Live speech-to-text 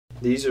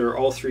these are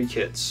all three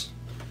kits.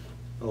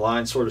 The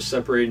line sort of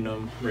separating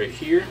them right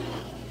here,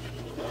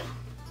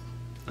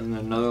 and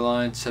then another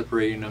line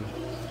separating them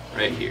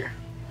right here.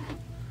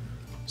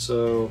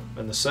 So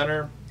in the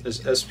center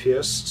is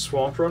SPS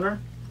Swamp Runner.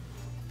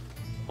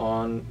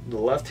 On the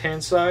left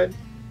hand side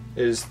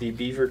is the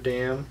Beaver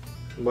Dam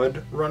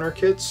Mud Runner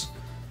kits,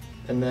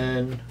 and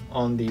then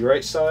on the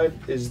right side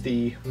is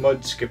the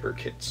Mud Skipper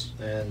kits,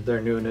 and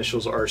their new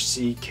initials are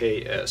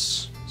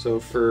CKS. So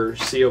for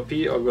COP,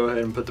 I'll go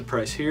ahead and put the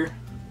price here.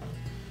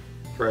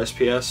 For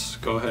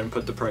SPS, go ahead and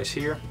put the price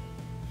here.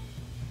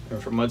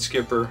 And for Mud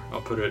Skipper,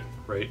 I'll put it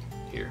right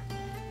here.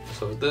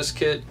 So this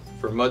kit,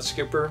 for Mud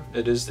Skipper,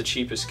 it is the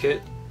cheapest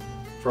kit.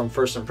 From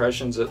first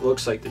impressions, it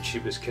looks like the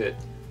cheapest kit.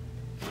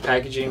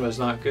 Packaging was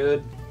not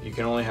good. You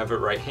can only have it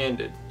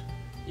right-handed.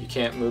 You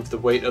can't move the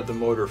weight of the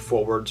motor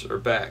forwards or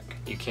back.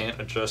 You can't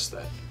adjust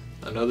that.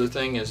 Another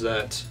thing is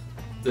that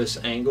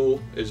this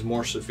angle is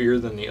more severe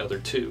than the other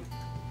two.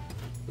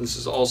 This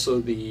is also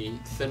the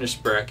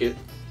thinnest bracket.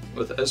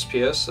 With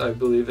SPS, I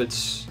believe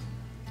it's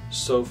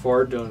so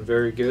far doing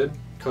very good.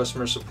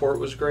 Customer support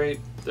was great.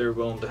 They were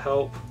willing to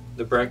help.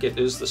 The bracket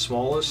is the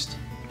smallest.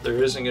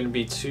 There isn't going to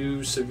be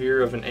too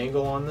severe of an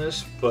angle on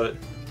this, but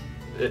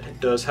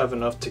it does have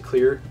enough to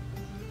clear.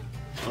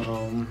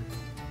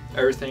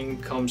 Everything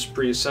comes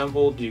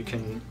pre-assembled. You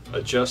can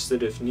adjust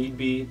it if need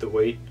be, the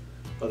weight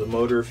of the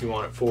motor if you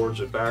want it forwards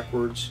or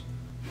backwards.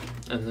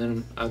 And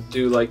then I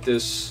do like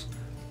this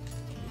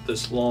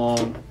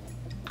long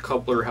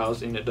coupler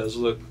housing. It does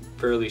look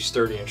fairly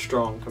sturdy and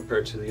strong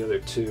compared to the other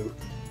two.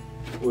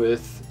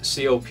 With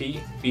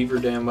COP, Beaver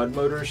Dam Mud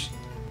Motors,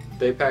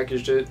 they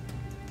packaged it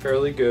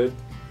fairly good.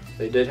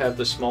 They did have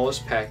the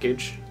smallest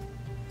package.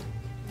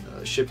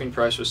 Shipping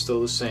price was still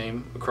the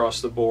same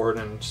across the board,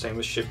 and same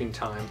with shipping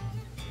time.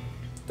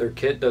 Their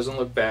kit doesn't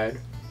look bad.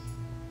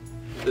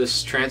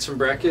 This transom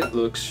bracket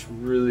looks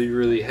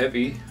really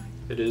heavy.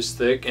 It is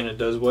thick and it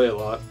does weigh a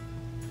lot.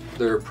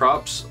 Their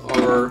props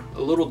are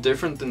a little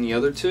different than the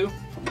other two.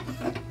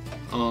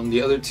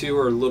 The other two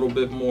are a little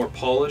bit more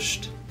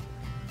polished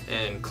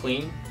and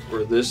clean,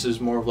 where this is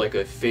more of like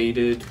a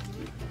faded,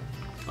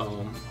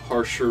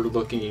 harsher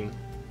looking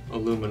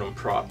aluminum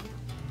prop.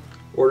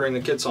 Ordering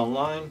the kits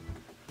online,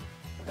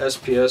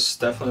 SPS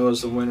definitely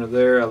was the winner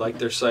there. I like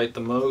their site the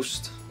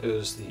most. It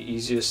was the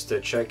easiest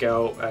to check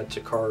out, add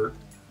to cart,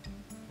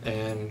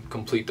 and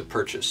complete the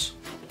purchase.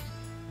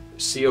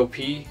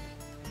 COP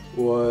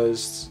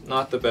was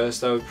not the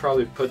best. I would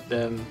probably put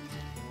them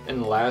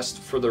in last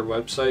for their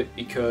website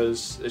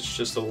because it's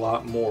just a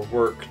lot more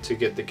work to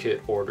get the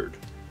kit ordered.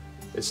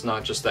 It's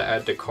not just to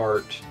add to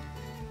cart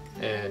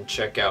and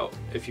check out.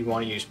 If you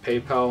want to use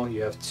PayPal,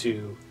 you have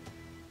to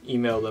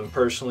email them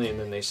personally and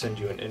then they send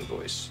you an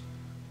invoice.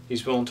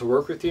 He's willing to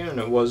work with you, and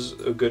it was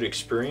a good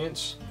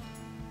experience,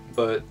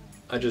 but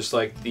I just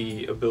like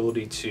the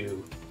ability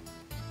to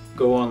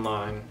go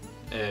online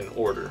and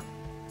order.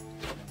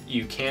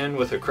 You can,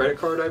 with a credit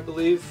card, I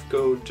believe,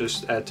 go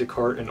just add to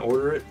cart and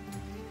order it,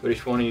 but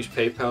if you want to use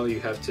PayPal, you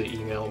have to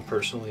email him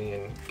personally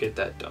and get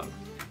that done.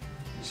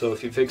 So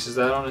if he fixes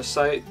that on his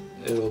site,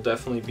 it'll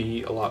definitely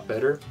be a lot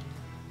better,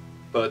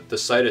 but the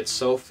site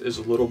itself is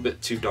a little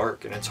bit too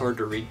dark and it's hard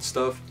to read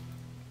stuff.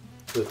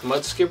 With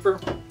Mud Skipper,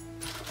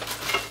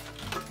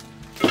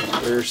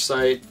 their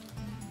site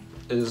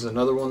is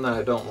another one that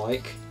I don't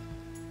like.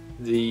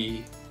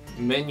 The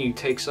menu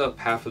takes up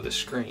half of the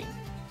screen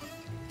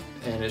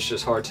and it's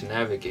just hard to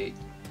navigate.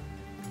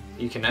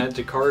 You can add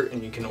to cart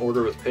and you can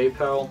order with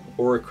PayPal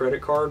or a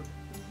credit card,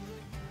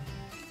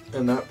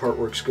 and that part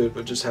works good,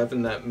 but just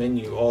having that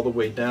menu all the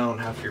way down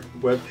half your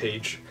web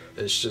page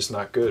is just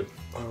not good.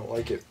 I don't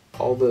like it.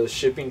 All the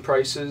shipping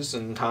prices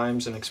and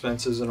times and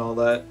expenses and all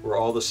that were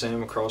all the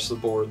same across the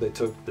board. They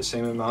took the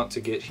same amount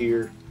to get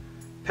here.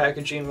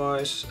 Packaging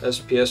wise,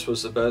 SPS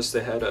was the best.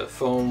 They had a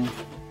foam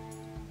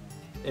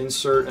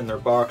insert in their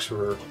box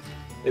where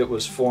it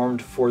was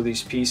formed for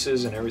these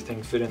pieces and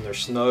everything fit in there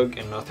snug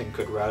and nothing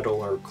could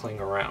rattle or cling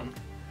around.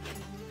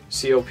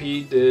 COP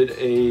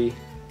did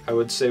I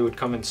would say would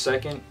come in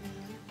second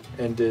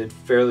and did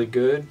fairly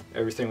good.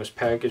 Everything was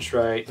packaged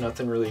right,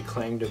 nothing really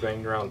clanged or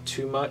banged around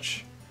too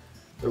much.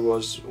 There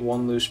was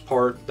one loose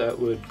part that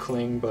would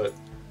cling, but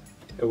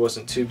it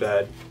wasn't too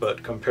bad.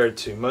 But compared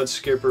to Mud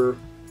Skipper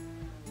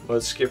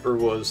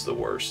was the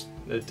worst.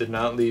 It did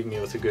not leave me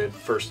with a good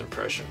first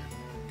impression.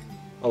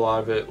 A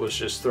lot of it was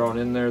just thrown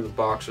in there. The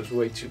box was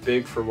way too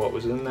big for what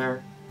was in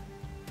there,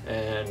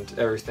 and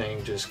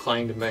everything just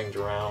clanged and banged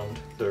around.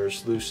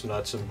 There's loose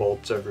nuts and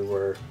bolts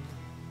everywhere,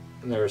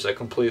 and there was a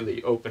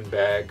completely open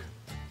bag.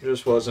 It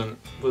just wasn't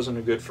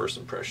a good first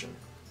impression.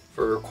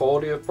 For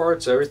quality of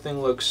parts,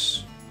 everything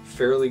looks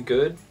fairly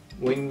good.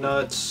 Wing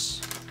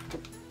nuts,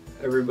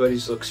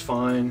 everybody's looks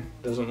fine.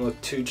 Doesn't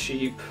look too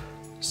cheap.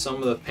 Some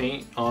of the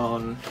paint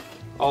on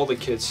all the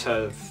kits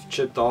have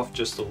chipped off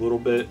just a little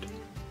bit.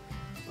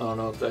 I don't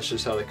know if that's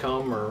just how they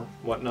come or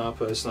whatnot,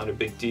 but it's not a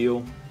big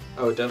deal.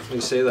 I would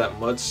definitely say that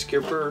Mud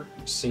Skipper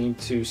seemed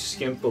to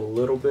skimp a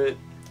little bit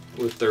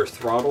with their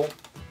throttle.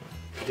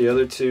 The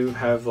other two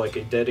have like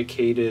a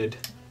dedicated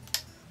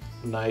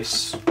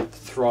nice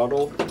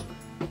throttle,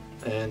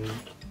 and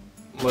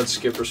Mud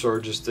Skipper sort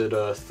of just did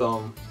a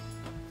thumb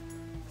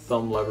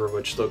lever,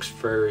 which looks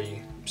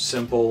very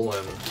simple,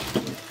 and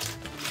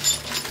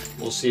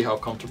we'll see how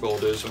comfortable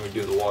it is when we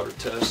do the water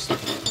test.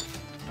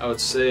 I would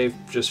say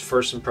just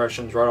first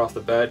impressions right off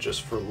the bat,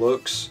 just for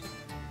looks,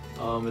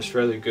 is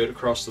fairly good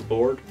across the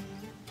board.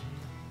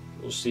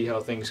 We'll see how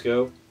things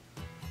go.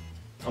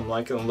 I'm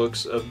liking the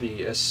looks of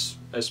the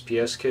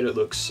SPS kit. It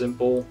looks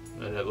simple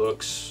and it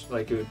looks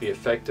like it would be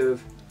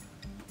effective.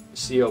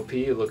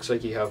 CLP, it looks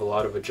like you have a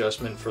lot of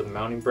adjustment for the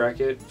mounting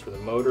bracket for the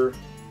motor.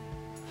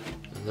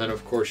 And then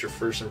of course your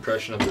first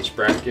impression of this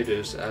bracket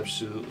is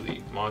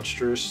absolutely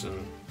monstrous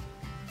and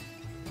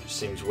just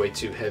seems way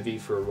too heavy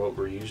for what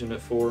we're using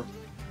it for.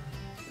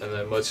 And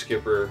then Mud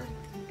Skipper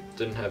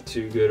didn't have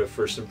too good of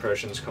first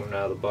impressions coming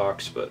out of the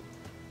box, but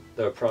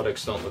the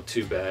products don't look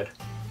too bad.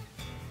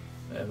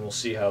 And we'll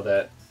see how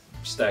that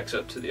stacks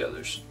up to the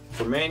others.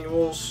 For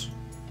manuals,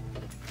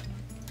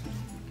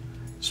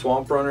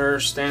 Swamp Runner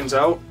stands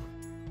out.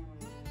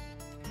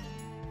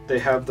 They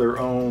have their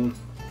own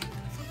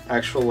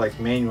actual like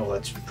manual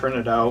that's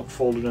printed out,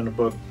 folded in a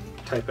book,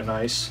 type of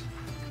nice.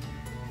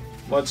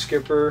 Mud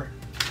Skipper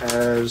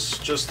has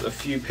just a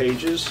few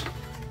pages.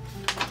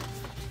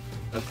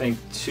 I think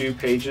 2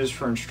 pages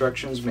for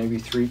instructions, maybe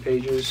 3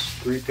 pages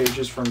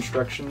for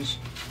instructions.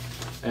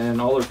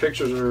 And all their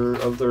pictures are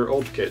of their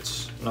old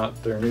kits,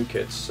 not their new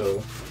kits,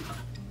 so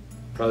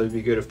probably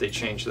be good if they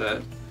change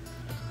that.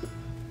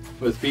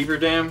 With Beaver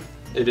Dam,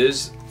 it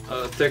is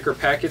a thicker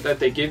packet that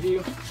they give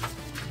you,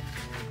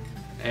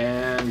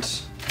 and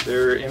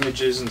their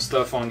images and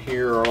stuff on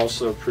here are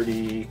also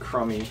pretty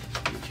crummy.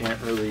 You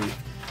can't really,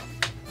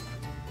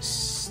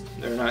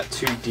 they're not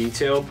too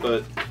detailed,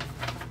 but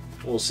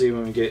we'll see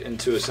when we get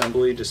into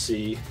assembly to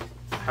see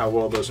how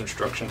well those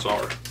instructions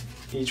are.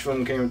 Each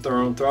one came with their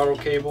own throttle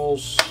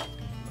cables.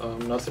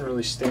 Nothing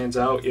really stands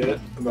out yet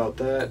about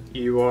that.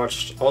 You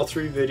watched all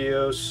 3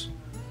 videos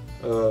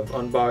of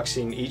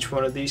unboxing each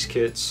one of these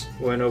kits,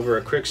 went over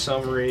a quick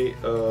summary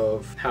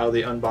of how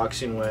the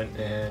unboxing went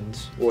and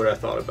what I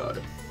thought about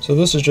it. So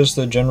this is just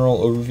a general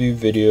overview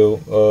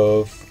video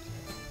of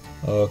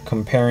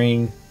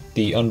comparing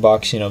the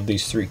unboxing of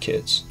these 3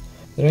 kits.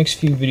 The next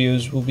few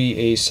videos will be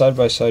a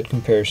side-by-side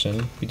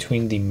comparison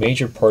between the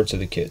major parts of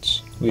the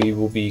kits. We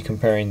will be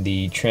comparing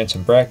the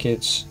transom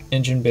brackets,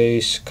 engine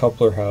base,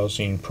 coupler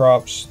housing,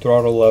 props,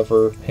 throttle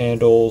lever,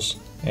 handles,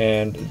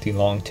 and the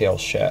long tail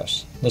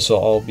shafts. This will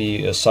all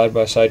be a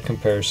side-by-side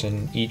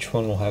comparison. Each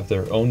one will have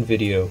their own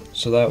video,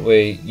 so that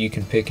way you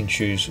can pick and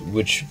choose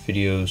which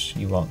videos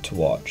you want to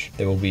watch.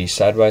 They will be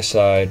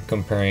side-by-side,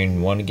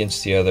 comparing one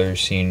against the other,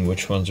 seeing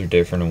which ones are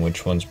different and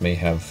which ones may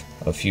have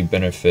a few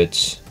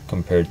benefits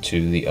compared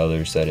to the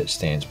others that it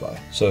stands by.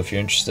 So if you're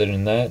interested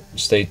in that,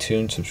 stay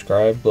tuned,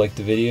 subscribe, like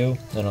the video,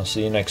 and I'll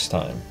see you next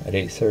time at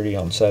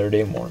 8:30 on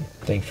Saturday morning.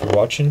 Thanks for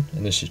watching,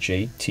 and this is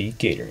JT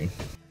Catering.